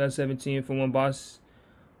in 2017 from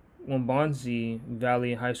Wabaunsee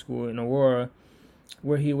Valley High School in Aurora,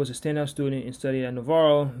 where he was a standout student and studied at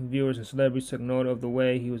Navarro. Viewers and celebrities took note of the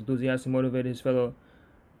way he was enthusiastically motivated his fellow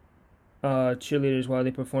cheerleaders while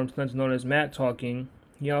they performed stunts known as mat talking.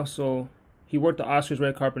 He worked the Oscars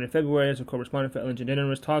red carpet in February as a correspondent for Ellen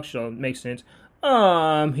DeGeneres' talk show. Makes sense.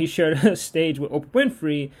 He shared a stage with Oprah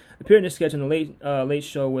Winfrey, appeared in a sketch on the Late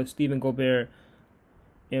Show with Stephen Colbert,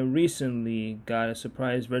 and recently got a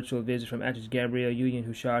surprise virtual visit from actress Gabrielle Union,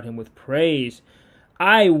 who showered him with praise.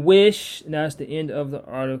 I wish, that's the end of the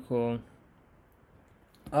article.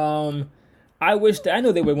 I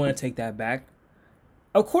know they would want to take that back.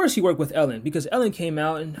 Of course he worked with Ellen, because Ellen came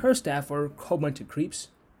out and her staff were a whole bunch of creeps.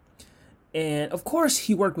 And of course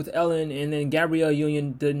he worked with Ellen, and then Gabrielle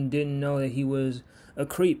Union didn't know that he was a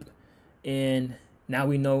creep. And now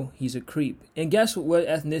we know he's a creep. And guess what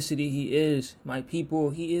ethnicity he is, my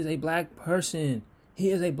people? He is a black person. He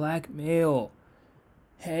is a black male.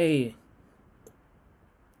 Hey.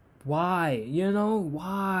 Why?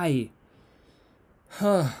 Why?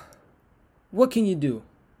 What can you do?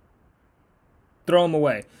 Throw him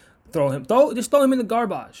away. Just throw him in the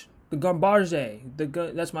garbage. The garbage.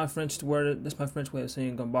 That's my French word. That's my French way of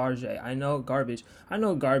saying garbage. I know garbage. I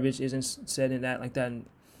know garbage isn't said in that like that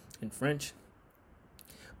in French.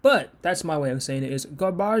 But that's my way of saying it is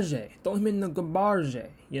garbage. Throw him in the garbage.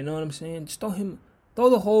 You know what I'm saying? Just throw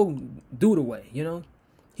the whole dude away.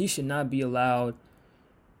 He should not be allowed.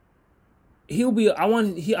 I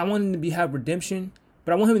want him to have redemption,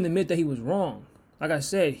 but I want him to admit that he was wrong. Like I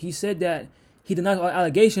said, he said that he denied all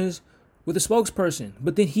allegations with a spokesperson,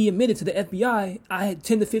 but then he admitted to the FBI, I had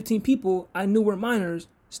 10 to 15 people I knew were minors,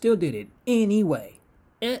 still did it anyway.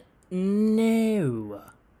 No.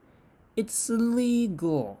 It's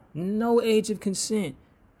illegal. No age of consent.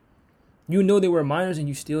 You know they were minors and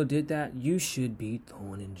you still did that? You should be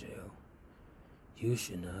thrown in jail. You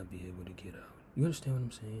should not be able to get out. You understand what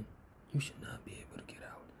I'm saying? You should not be able to get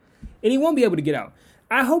out. And he won't be able to get out.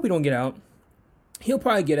 I hope he don't get out. He'll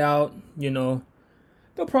probably get out,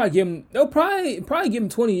 They'll probably give him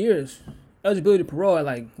 20 years. Eligibility to parole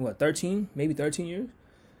at 13? Maybe 13 years?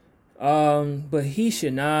 But he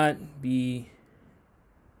should not be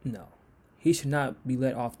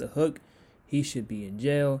let off the hook. He should be in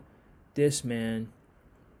jail. This man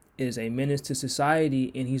is a menace to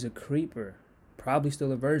society, and he's a creeper. Probably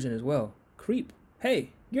still a virgin as well. Creep. Hey,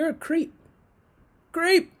 you're a creep.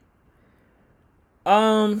 Creep.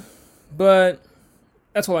 But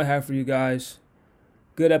that's all I have for you guys.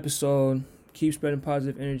 Good episode. Keep spreading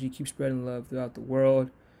positive energy. Keep spreading love throughout the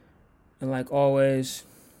world. And like always,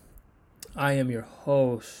 I am your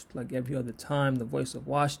host, like every other time, the voice of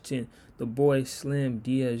Washington, the boy Slim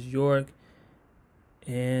Diaz York.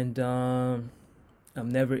 And I'm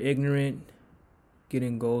never ignorant.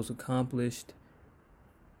 Getting goals accomplished.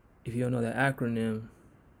 If you don't know that acronym,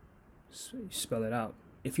 spell it out.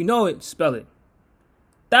 If you know it, spell it.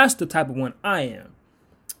 That's the type of one I am.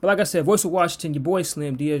 But like I said, voice of Washington, your boy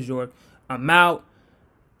Slim Diaz York. I'm out.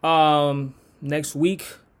 Next week,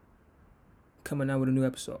 coming out with a new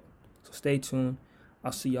episode. So stay tuned.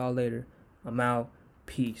 I'll see y'all later. I'm out.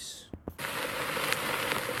 Peace.